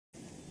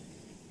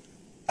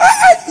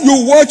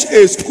You watch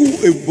a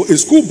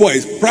school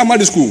boy,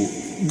 primary school,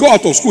 go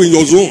out of school in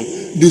your zone.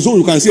 The zone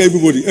you can see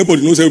everybody.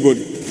 Everybody knows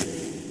everybody.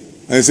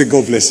 And you say,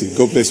 God bless you.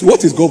 God bless you.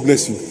 What is God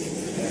bless you?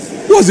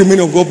 What's the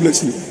meaning of God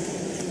bless you?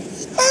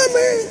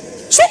 Amen.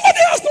 Somebody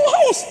has no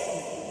house.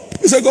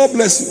 He said, God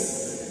bless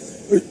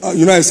you.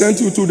 You know, I sent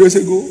you 2 days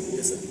ago.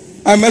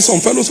 Yes, I met some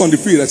fellows on the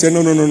field. I said,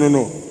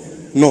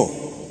 no.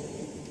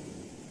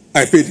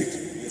 I paid it.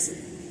 Yes,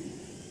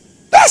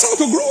 that's how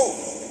to grow.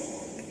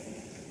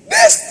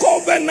 This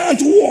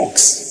covenant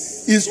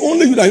works. It's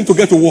only you that need to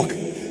get to work.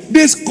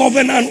 This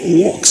covenant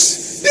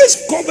works.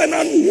 This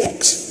covenant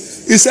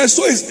works. It says,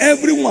 so is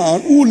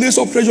everyone who lays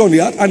up treasure on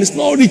the earth and is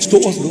not rich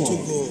towards God.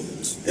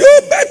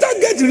 You better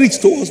get rich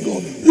towards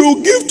God.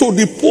 You give to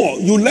the poor,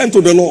 you lend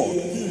to the Lord.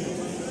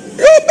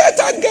 You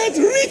better get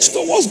rich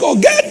towards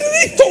God. Get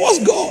rich towards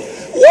God.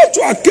 What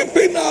you are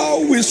keeping now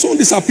will soon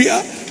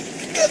disappear.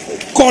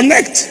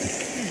 Connect.